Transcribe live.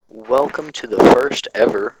welcome to the first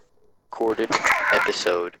ever recorded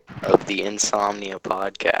episode of the Insomnia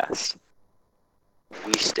Podcast.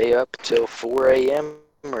 We stay up till 4 a.m.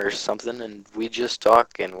 or something, and we just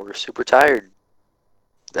talk, and we're super tired.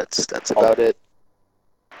 That's all, about it.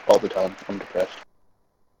 all the time. I'm depressed.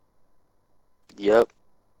 Yep.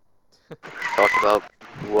 Talk about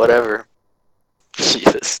whatever.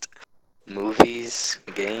 Just movies,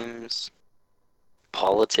 games,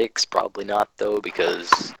 politics. Probably not though,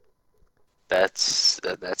 because that's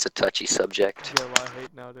a touchy subject. You get a lot of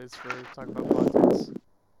hate nowadays for talking about politics.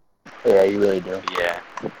 Yeah, you really do. Yeah.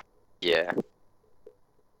 Yeah.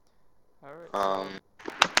 Alright, Um.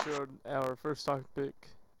 so should our first topic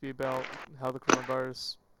be about how the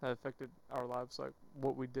coronavirus had affected our lives, like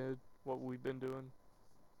what we did, what we've been doing?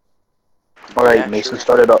 All right, Yeah. Mason. Sure.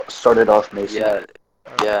 Started off, Mason. Yeah.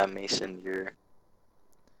 Alright, Yeah, Mason.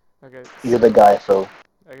 okay, You're the so guy, so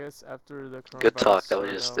I guess after the Good coronavirus talk. That was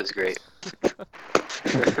started just out, that's great.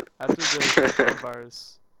 after the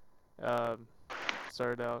coronavirus um,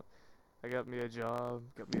 started out, I got me a job,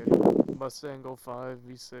 got me a Mustang 05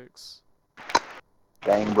 V6.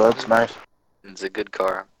 dang, bro, it's Really, nice. It's a good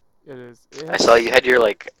car. it is. It I saw you has, had your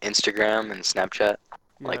like Instagram and Snapchat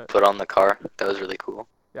yeah, like put on the car. That was really cool.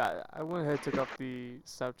 yeah. I went ahead and took off the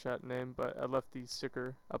Snapchat name, but I left the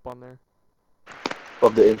sticker up on there.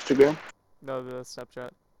 Of the Instagram. No, the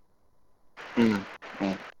Snapchat. Mm.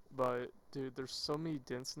 Mm. But dude, there's so many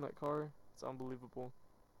dents in that car. It's unbelievable.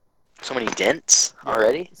 So many dents Yeah,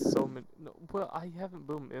 already. so many. No, well, I haven't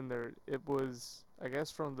put them in there. It was, I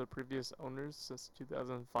guess, from the previous owners since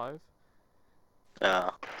 2005.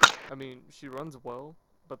 Oh, I mean, she runs well,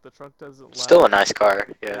 but the truck doesn't still a last. nice car.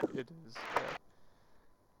 Yeah. It is, yeah.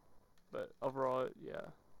 But overall,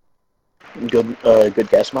 yeah. Good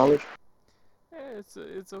gas mileage.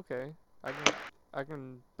 It's okay. I can I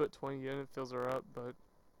can put 20 in. It fills her up, but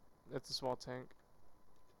it's a small tank.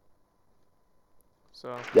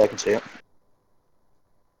 So Yeah, I can see it.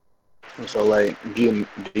 So, like, do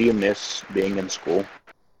you miss being in school?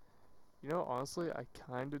 honestly, I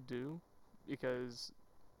kind of do, because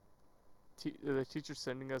the teacher's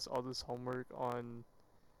sending us all this homework on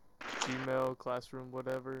Gmail, Classroom,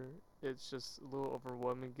 whatever. It's just a little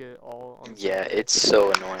overwhelming to get it all on the same Yeah, day. it's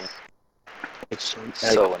so annoying. It's so like,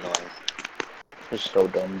 So annoying. it's so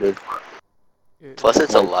dumb, dude. Plus, It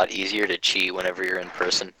it's a is. Like, lot easier to cheat whenever you're in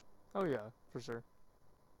person. Oh yeah, for sure.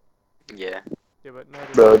 Yeah. Yeah, but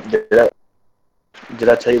nowadays bro, I did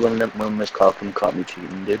I tell you when Miss Coughlin caught me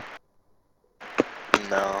cheating, dude?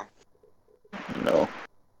 No, No,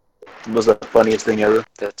 it was the funniest thing ever.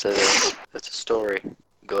 that's a that's a story.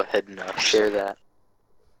 Go ahead and share that.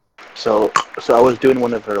 So, so I was doing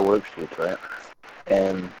one of her worksheets, right?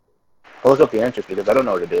 And I look up the answers because I don't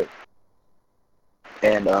know what to do.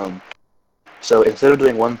 And so instead of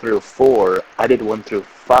doing 1 through 4, I did 1 through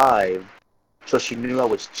 5. So she knew I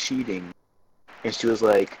was cheating, and she was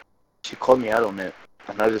like, she called me out on it,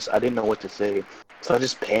 and I didn't know what to say. So I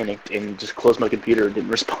just panicked and just closed my computer and didn't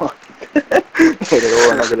respond. I was like, oh,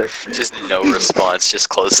 I'm not gonna. Just no response. Just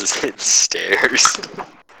closes it and stares.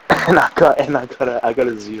 I got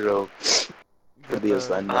a 0 you for got the the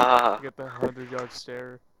assignment. Ah, you got the 100-yard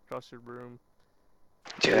stare across your room.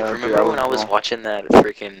 dude, Yeah, dude, I remember when was I was wrong. watching that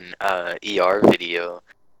freaking ER video,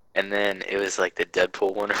 and then it was like the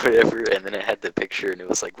Deadpool one or whatever, and then it had the picture, and it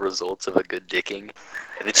was like results of a good dicking,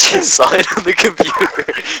 and then she saw it on the computer,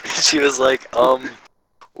 and she was like,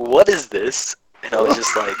 what is this? And I was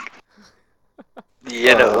just like,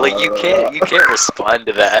 like you can't respond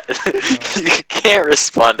to that. No. You can't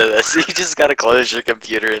respond to this. You just gotta close your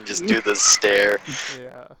computer and just do the stare.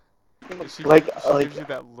 Yeah. like, She like, gives you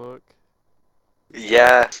that look.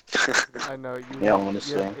 Yeah. I know yeah, you have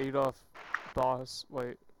honestly, Adolf Boss.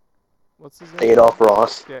 Wait, what's his name again? Adolf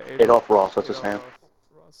Ross, Yeah, Adolf Ross, that's his Adolf name.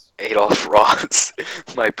 Ross. Adolf Ross.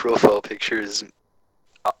 My profile picture is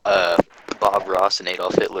uh Bob Ross and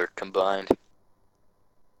Adolf Hitler combined.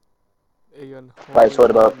 A All right, unholy so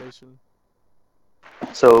what about? combination.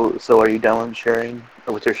 So are you down with sharing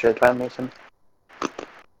with your share time, Mason?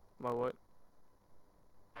 My what?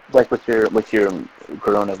 Like with your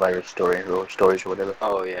coronavirus story or stories or whatever.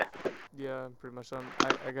 Oh yeah. Yeah, pretty much.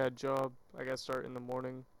 I got a job. I got to start in the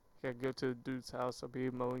morning. I got to go to the dude's house. I'll be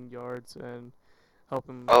mowing yards and help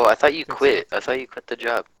him Oh, I thought you fix stuff. quit. I thought you quit the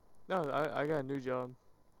job. No, I got a new job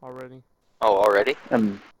already. Oh, already?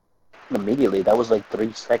 And immediately, that was like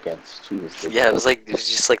 3 seconds. Jesus, dude. Yeah, it was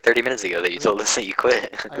just like 30 minutes ago that you I mean, told us that you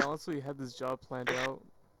quit. I honestly had this job planned out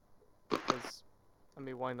because, I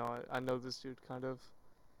mean, why not? I know this dude kind of.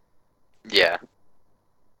 Yeah.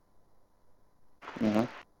 Mhm.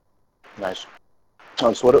 Nice.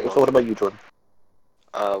 So Well, what about you, Jordan?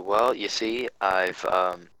 Well, you see, I've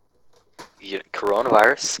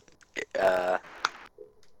coronavirus, uh,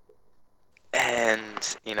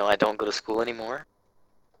 and I don't go to school anymore.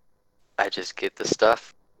 I just get the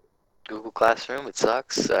stuff. Google Classroom, it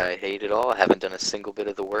sucks. I hate it all. I haven't done a single bit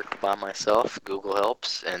of the work by myself. Google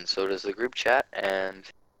helps, and so does the group chat.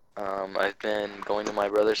 And I've been going to my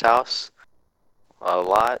brother's house a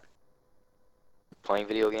lot, playing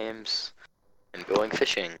video games, and going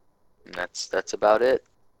fishing. And that's about it.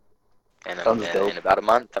 And Sounds dope. in about a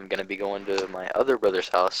month, I'm gonna be going to my other brother's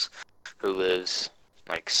house, who lives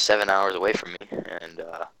like 7 hours away from me, and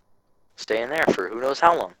staying there for who knows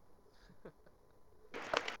how long.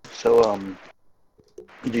 So,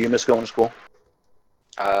 do you miss going to school?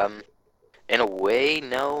 Um, in a way,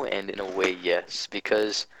 no, and in a way, yes,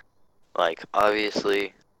 because like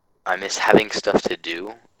obviously, I miss having stuff to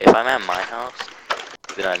do. If I'm at my house,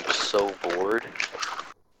 then I'm so bored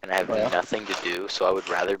and I have Oh, yeah? nothing to do, so I would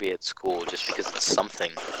rather be at school just because it's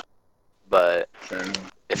something. But And,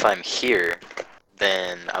 if I'm here,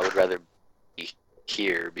 then I would rather be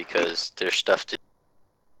here because there's stuff to,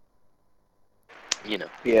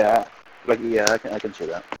 yeah, I can see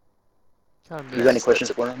that. Kind of You got any miss,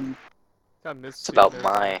 questions for him? kind of miss it's seeing about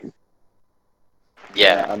everyone.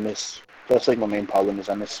 yeah. I miss. That's like my main problem is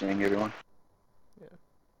I miss seeing everyone.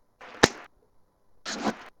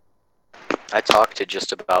 I talk to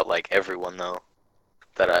just about like everyone though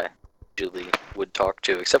that I usually would talk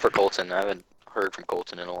to, except for Colton. I haven't heard from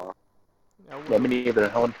Colton in a while. Yeah, Yeah, me neither.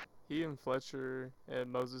 he and Fletcher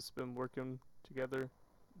and Moses been working together,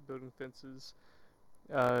 building fences.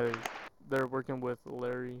 Uh, they're working with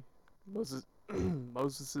Larry, Moses,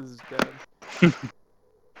 Moses's dad.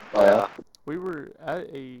 Oh yeah. We were at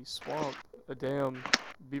a swamp, a dam,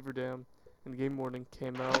 beaver dam, and game warden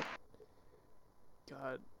came out.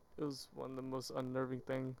 God, it was one of the most unnerving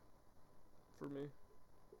thing for me.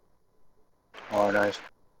 Oh nice.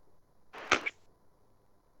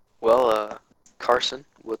 Well, Carson,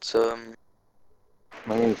 what's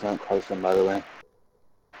My name is not Carson, by the way.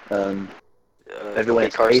 Everyone okay,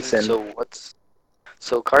 is Carson. Payson.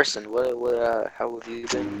 So Carson, how have you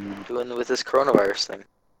been doing with this coronavirus thing?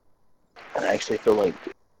 And I actually feel like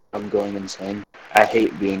I'm going insane. I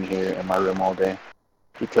hate being here in my room all day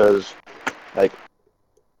because, like,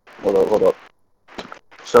 hold up.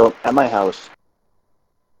 So at my house,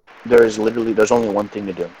 there's only one thing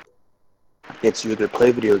to do. It's you either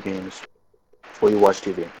play video games or you watch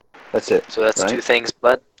TV. That's it. So that's Right? two things,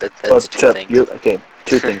 bud. Oh, That's two shut up. things. Okay,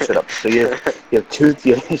 two things. Shut up. So you have two.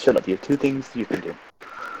 Shut up. You have two things you can do.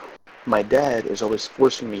 My dad is always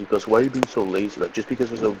forcing me. He goes, "Why are you being so lazy? Like, just because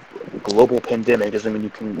there's a global pandemic doesn't mean you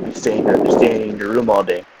can stay in your room all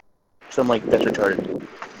day." So I'm like, "That's retarded."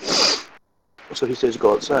 So he says,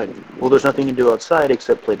 "Go outside." Well, there's nothing to do outside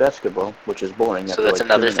except play basketball, which is boring So after that's like 2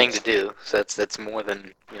 another thing to minutes. do. So that's more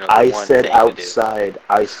than the I one said thing to do. outside.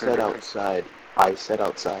 I said outside. I said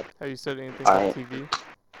outside. Have you said anything about I. TV?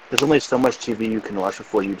 There's only so much TV you can watch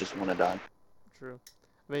before you just want to die. True.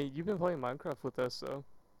 I mean, you've been playing Minecraft with us, so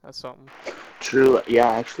that's something. True. Yeah,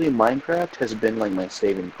 actually, Minecraft has been like my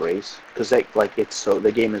saving grace because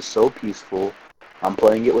the game is so peaceful. I'm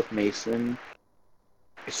playing it with Mason,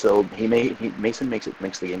 so Mason makes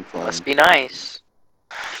the game fun. Must be nice.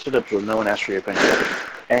 Shut up, Joe. No one asked for your opinion.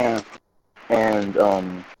 And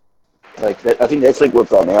like that, I think that's like what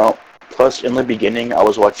brought me out. Plus, in the beginning, I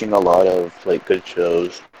was watching a lot of like good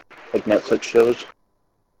shows, like Netflix shows.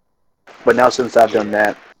 But now since I've done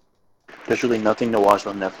that, there's really nothing to watch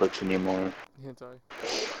on Netflix anymore. Hentai.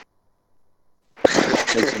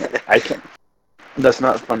 I can't. That's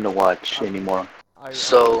not fun to watch anymore. I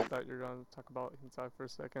So thought you were going to talk about hentai for a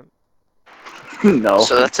second. No,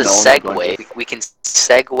 so that's a no, I'm not going to. segue. We can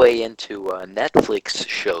segue into Netflix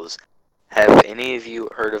shows. Have any of you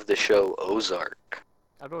heard of the show Ozark?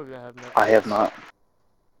 I don't even have Netflix. I have not.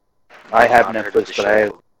 You I have not heard of Netflix, the but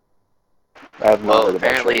show? I have not Well, heard of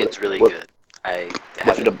that show. apparently it's really What, good. I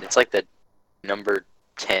what's it haven't. It's like the number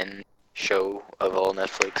 10 show of all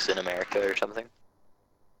Netflix in America or something.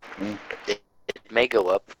 Mm. It may go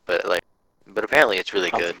up, but apparently it's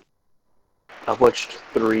really good. I've watched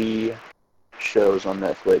 3 shows on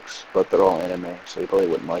Netflix, but they're all anime, so you probably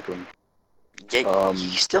wouldn't like them. Yeah,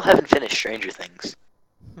 you still haven't finished Stranger Things.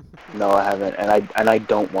 No, I haven't, and I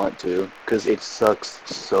don't want to, because it sucks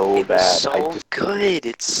so It was bad. so good.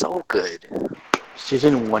 It's so good.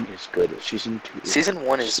 Season 1 is good. Season 2 Season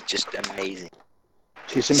 1 is just amazing.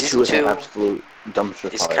 Season Season 2 is an 2 absolute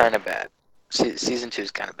dumpster is fire. kind of bad. Season 2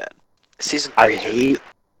 is kind of bad. Season 3 I is really hate. good.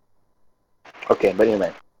 Okay, but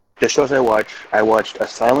anyway, the shows I watched A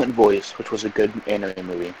Silent Voice, which was a good anime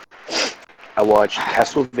movie. I watched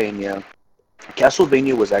Castlevania.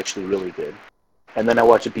 Castlevania was actually really good. And then I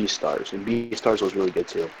watched Beastars, and Beastars was really good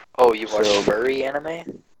too. Oh, you watch So- furry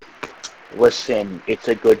anime? Listen, it's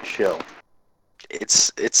a good show.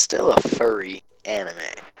 It's still a furry anime.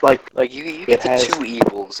 Like, Like you It get the has- two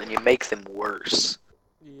evils and you make them worse.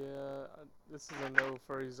 Yeah, this is a no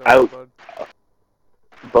furry zone, I- bud.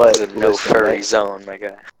 but There's a no listen, furry right? zone, my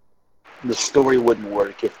guy. The story wouldn't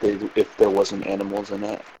work if there wasn't animals in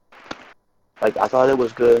it. Like, I thought it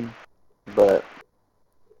was good, but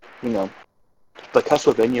you know, but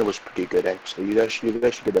Castlevania was pretty good actually. You guys should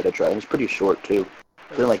give that a try. It was pretty short too.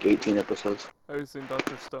 It's been like 18 episodes. Have you seen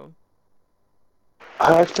Doctor Stone?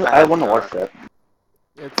 I have want to not. watch that.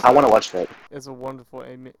 It's I want to watch that. It's a wonderful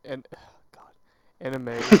anime. It's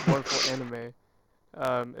a wonderful anime.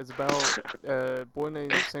 It's about a boy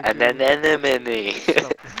named Senku. And then enemy.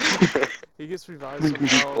 Stop. He gets revived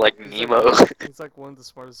somehow. Like He's Nemo. He's like one of the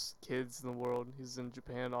smartest kids in the world. He's in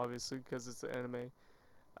Japan, obviously, because it's an anime.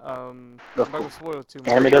 I'm not gonna spoil too much.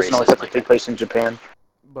 Anime Pretty doesn't always racist, have to Mike. take place in Japan.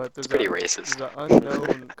 But It's pretty racist. there's an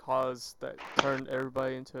unknown cause that turned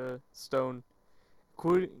everybody into stone,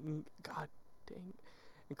 including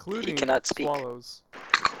including cannot speak. swallows.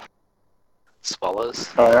 Swallows?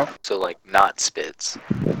 Oh yeah. So like not spits.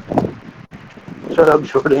 Shut up,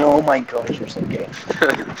 Jordan. Oh my gosh, you're so gay.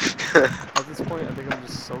 At this point, I think I'm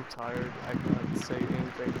just so tired. I cannot say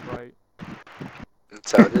anything right.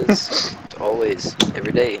 That's how it is. Always,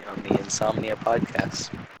 every day on the Insomnia podcast.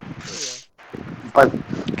 Oh,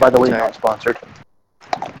 By the way, Tired. not sponsored.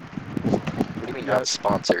 What do you mean Yeah. not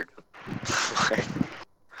sponsored?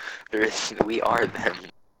 We are them.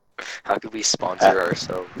 How could we sponsor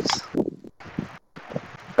ourselves?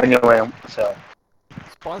 Anyway, so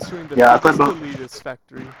Sponsoring the Yeah, I Fetus thought- Deletus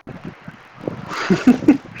Factory.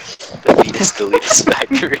 The Fetus Deletus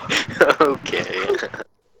Factory. Okay.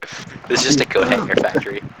 This is just a coat hanger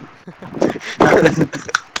factory.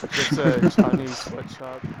 It's a Chinese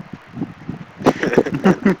sweatshop.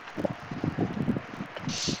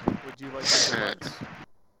 Would you like the deluxe?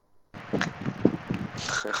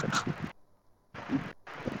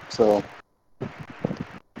 so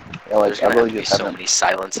yeah, like There's I gonna have really to be just so haven't. many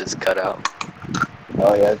silences cut out.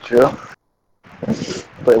 Oh yeah, true.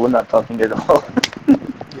 But we're not talking at all.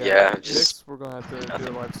 Yeah, just Next, we're gonna have to do nothing.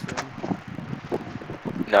 a live stream.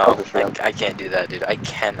 No, for sure. I can't do that, dude. I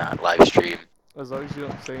cannot live stream. As long as you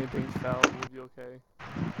don't say anything foul, we'll be okay.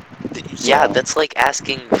 Yeah, Yeah. that's like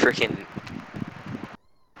asking freaking.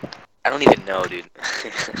 I don't even know, dude.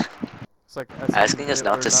 It's like Asking us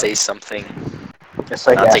not Hitler to say something. It's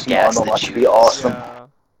like Not to asking gas Arnold the not to be Jews. awesome.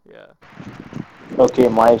 Yeah. Okay,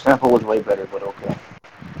 my example was way better, but okay.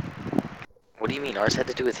 What do you mean? Ours had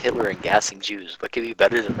to do with Hitler and gassing Jews. What could be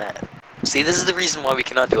better than that? See, this is the reason why we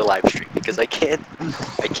cannot do a live stream because I can't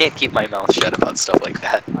keep my mouth shut about stuff like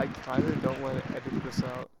that. I kinda don't want to edit this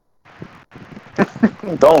out.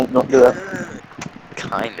 Don't do that.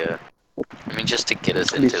 Kinda. I mean, just to get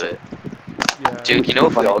us into it. Yeah. Dude, you know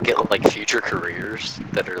if we Funny. all get like future careers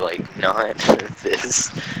that are like not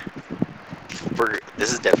this,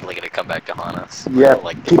 this is definitely gonna come back to haunt us. We're Yeah, gonna,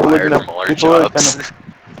 like get fired from all our jobs.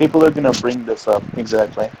 people are gonna bring this up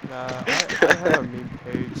exactly. Nah, I have a meme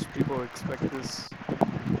page. People expect this.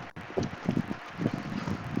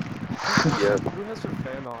 Yep. Who has their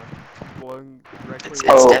fan on? Blowing directly It's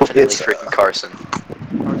Oh, definitely it's- freaking Carson.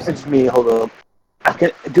 Carson? It's me. Hold up.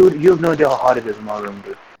 Dude, you have no idea how hot it is in my room,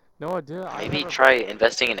 dude. No idea. Maybe try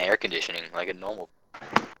investing in air conditioning like a normal.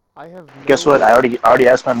 I have no Guess what? I already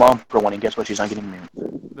asked my mom for one, and guess what? She's not getting me.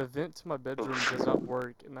 The vent to my bedroom does not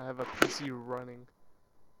work, and I have a PC running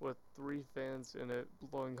with 3 fans in it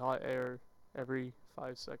blowing hot air every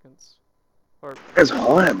 5 seconds. Or It's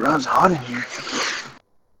hot, bro. It's hot in here.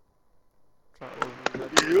 try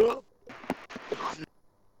over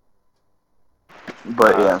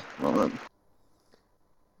But yeah. Well,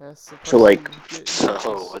 That's the So, like- person you get So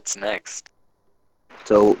noticed. what's next?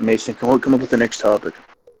 so Mason, come up with the next topic.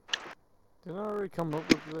 Didn't I already come up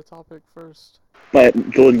with the topic first? Right,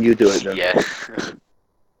 Jordan, you do it then. Yeah.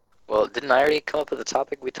 Well, didn't I already come up with a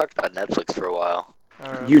topic? We talked about Netflix for a while.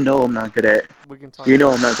 Alright, You know I'm not good at. we can talk. You know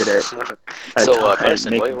I'm not good at. So, at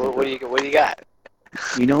Carson, making what do you got?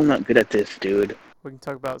 You know I'm not good at this, dude. We can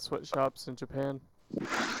talk about sweatshops in Japan.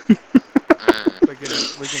 Mm. We can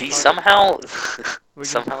See, talk, somehow, we can,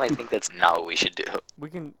 somehow I think that's not what we should do. we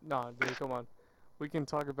can nah, dude, come on. We can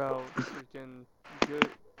talk about freaking good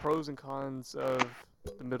pros and cons of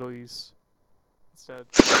the Middle East instead.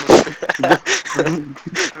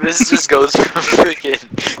 This just goes from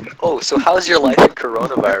freaking. Oh, so how's your life in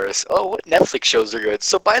coronavirus? Oh, what Netflix shows are good?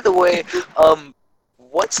 So, by the way,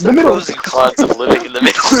 what's the The Middle pros and cons of living in the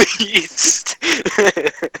Middle East?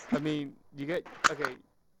 I mean, you get okay.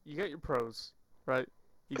 You got your pros, right?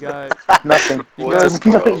 You got Nothing. you What's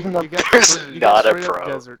got a pro? you got There's you got not a straight up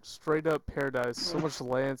pro. desert, straight up paradise. So much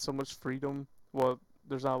land, so much freedom. Well,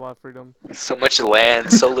 there's not a lot of freedom. So much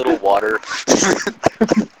land, so little water.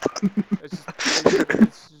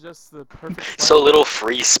 It's just the perfect So planet. little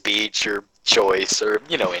free speech or choice or,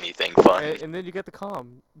 anything fun. And then you get the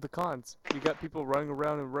cons. You got people running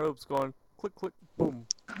around in robes going click click boom.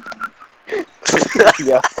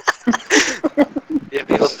 Yeah. Yeah,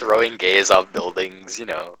 people throwing gays off buildings,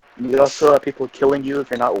 You also have people killing you if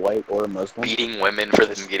you're not white or Muslim. beating women for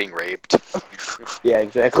them getting raped. Yeah,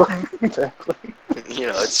 exactly. Exactly.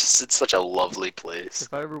 It's such a lovely place.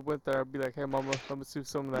 If I ever went there, I'd be like, hey mama, let me see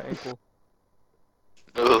some of that ankle.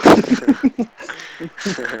 Ooh.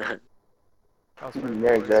 I was very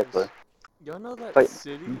Yeah, exactly. racist. Y'all know that Like-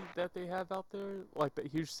 city that they have out there? Like that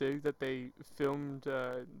huge city that they filmed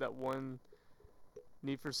that one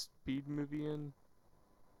Need for Speed movie in?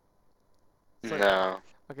 It's like, No.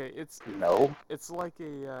 okay, No. it's like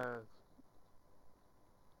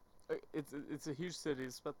it's a huge city.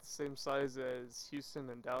 It's about the same size as Houston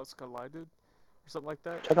and Dallas collided, or something like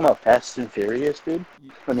that. Talking about Fast and Furious, dude. Y-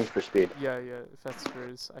 Or Need for Speed. Yeah, Fast and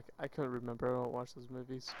Furious. I couldn't remember. I don't watch those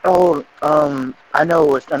movies. Oh, I know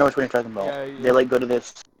which one you're talking about. Yeah, They like go to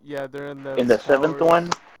this yeah. They're in in those the seventh towers. one.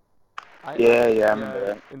 I Yeah, I remember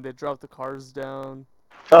that. and they drop the cars down.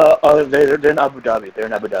 They're in Abu Dhabi. They're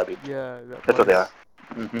in Abu Dhabi. Yeah, that That's what they are.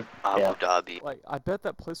 place. Mhm. Abu Yeah. Dhabi. Like, I bet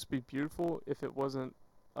that place would be beautiful if it wasn't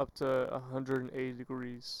up to 180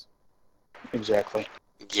 degrees. Exactly.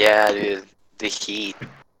 Yeah, dude. The heat.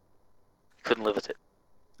 Couldn't live with it.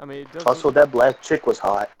 I mean, it doesn't. Also, that black chick was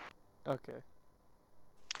hot. Okay.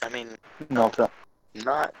 I mean, No,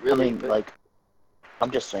 not I really, mean, but... like,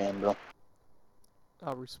 I'm just saying, though.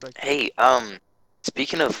 I'll respect it. Hey,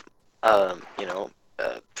 speaking of,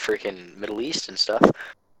 freaking Middle East and stuff,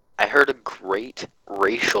 I heard a great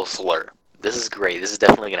racial slur. This is great. This is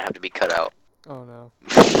definitely gonna have to be cut out. Oh no.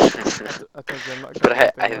 But I told you I'm not cutting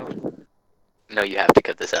anything out. no, you have to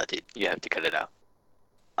cut this out, dude. You have to cut it out.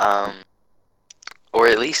 Or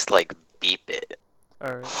at least like beep it.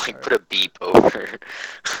 Like put a beep over.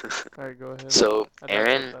 Alright, go ahead. So I doubt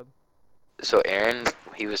Aaron, that Aaron,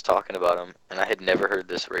 he was talking about him, and I had never heard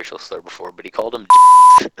this racial slur before, but he called him.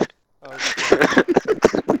 bad. Oh,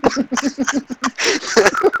 God.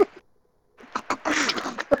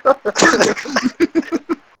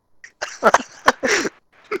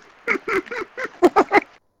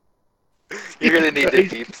 You're gonna need to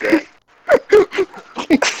beep that.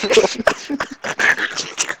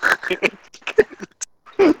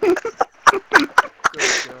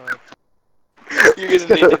 Good God. You're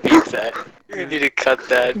gonna need to beep that. You're gonna need to cut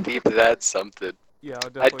that, beep that, something. Yeah, I'll I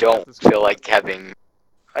definitely cut don't this feel part like out. having.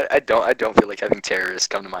 I don't feel like having terrorists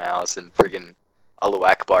come to my house and friggin' Allahu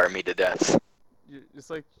Akbar me to death. It's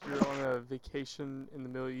like you're on a vacation in the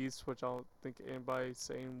Middle East, which I don't think anybody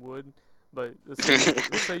saying would. But let's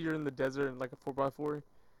say you're in the desert in like a 4x4,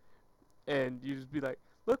 and you just be like,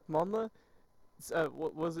 "Look, Mama,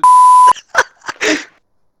 what was it?"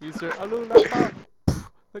 You say, "Hello, Lapa."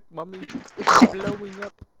 Look, Mommy, blowing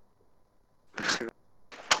up.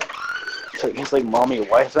 So he's like, "Mommy,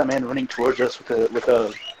 why is that man running towards us with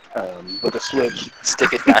a switch?"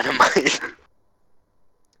 Stick a dynamite.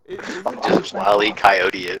 Isn't Just Wile E.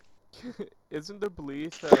 Coyote it. isn't the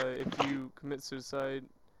belief that if you commit suicide,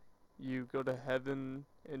 you go to heaven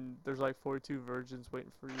and there's like 42 virgins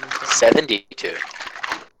waiting for you or something? 72.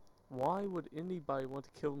 Why would anybody want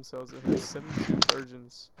to kill themselves and have 72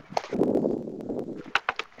 virgins?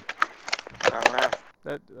 I don't know.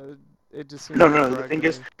 That it just seems No, like a no. The drag thing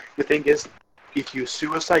to is, me. if you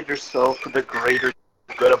suicide yourself for the greater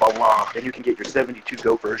good of Allah, then you can get your 72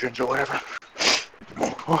 goat virgins or whatever.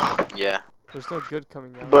 Yeah. There's no good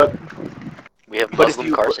coming out. But We have But if Muslim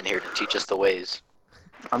you- Carson here to teach us the ways.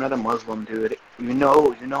 I'm not a Muslim, dude. You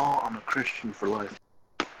know, I'm a Christian for life.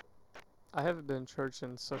 I haven't been in church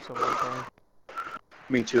in such a long time.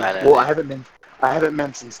 Me too. I know, Well, dude. I haven't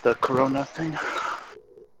been since the Corona thing.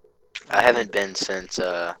 I haven't been since,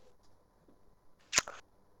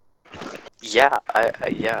 yeah,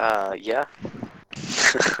 yeah.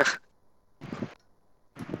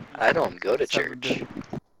 I don't go to Just haven't church. been.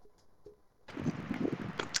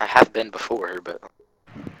 I have been before, but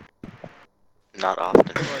not often.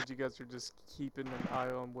 I'm glad you guys are just keeping an eye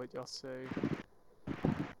on what y'all say.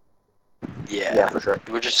 Yeah, for sure.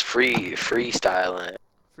 we're just freestyling it.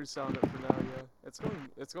 Freestyling it for now, yeah.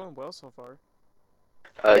 It's going well so far.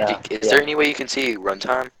 Yeah, Is there any way you can see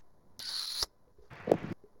runtime?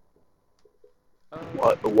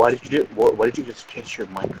 Why did you just kiss your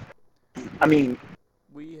mic? I mean,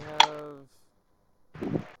 We have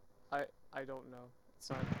I don't know. It's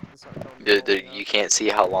not telling me long You enough. can't see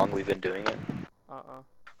how long we've been doing it.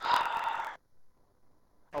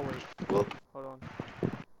 Oh wait, Well, hold on.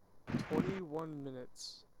 21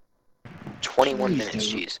 minutes. 21 Jeez, minutes,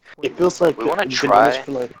 dude. jeez. It feels 21. like We want to we've been doing this try.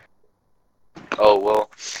 for like. Oh well,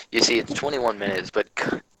 you see, it's 21 minutes, but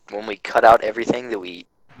when we cut out everything that we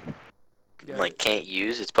Yeah, like can't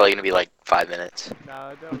use, it's probably gonna be like 5 minutes.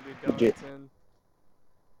 nah, that would be done Yeah. at 10.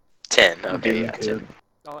 10. Okay, Dude, yeah, kid. 10.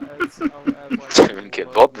 I'll add like Okay,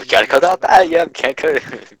 low well, we gotta music cut or out that. whatever. Yeah, can't cut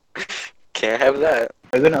it. Can't have that.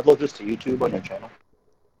 Are you gonna upload this to YouTube on your channel?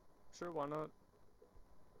 Sure, why not?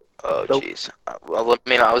 Oh, Nope. jeez. Well, I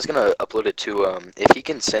mean, I was gonna upload it to if he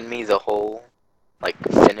can send me the whole like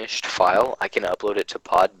finished file, I can upload it to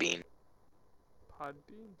Podbean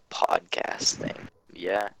Podbean? podcast thing.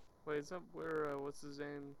 Yeah, Wait, is that where what's his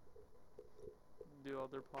name do all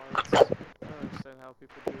their pods? I don't understand how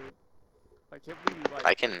people do it. Like, can't we like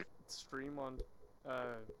I can. stream on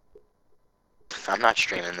uh I'm not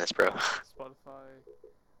streaming this, bro. Spotify?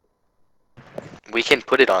 We can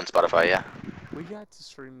put it on Spotify. Yeah, We got to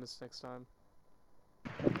stream this next time.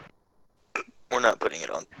 we're not putting it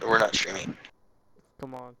on. We're not streaming.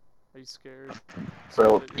 Come on. Are you scared?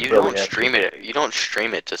 Bro, Scared that You you're bro, we don't have to. stream it. You don't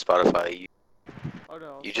stream it to Spotify. Oh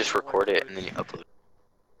no, I was You talking just about like record it and then Twitch. you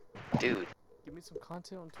upload. Dude, Give me some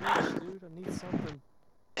content on Twitch, dude. I need something.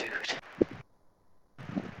 dude,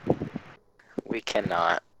 we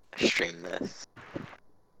cannot stream this.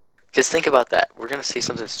 Cause think about that. We're gonna say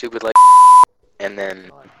something stupid like, and then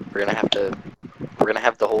God. we're gonna have to. We're gonna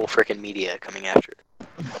have the whole freaking media coming after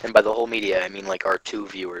us. And by the whole media, I mean like our 2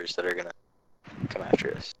 viewers that are gonna come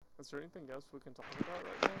after us. Is there anything else we can talk about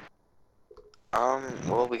right now?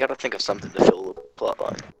 Well, we gotta think of something to fill the plot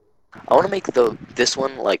line. I want to make this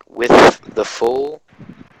one like with the full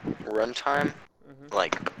runtime, Mm-hmm.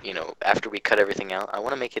 like after we cut everything out. I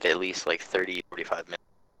want to make it at least like 30, 45 minutes,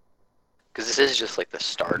 because this is just like the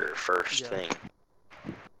starter first Yeah. thing.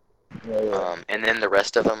 Yeah. And then the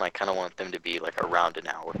rest of them, I kind of want them to be like around an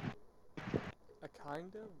hour. I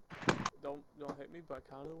kind of don't hate me, but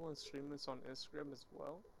I kind of want to stream this on Instagram as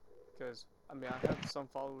well, because I mean I have some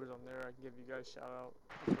followers on there. I can give you guys shout out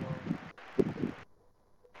as well.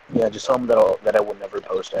 Yeah, just tell them that I will never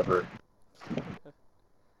post ever.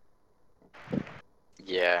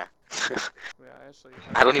 Yeah. Yeah,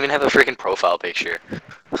 I don't even have a freaking profile picture.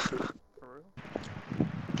 for real.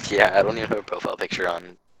 Yeah, I don't even have a profile picture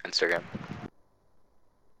on Instagram.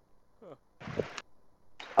 Huh.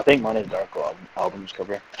 I think mine is Darko album's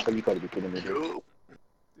cover. So you gotta be kidding me, dude.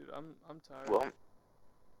 Dude, I'm tired. Well,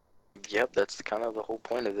 yep, that's kind of the whole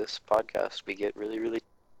point of this podcast. We get really, really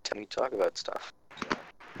we talk about stuff.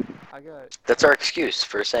 I got That's our excuse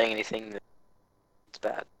for saying anything that's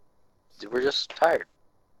bad. We're just tired.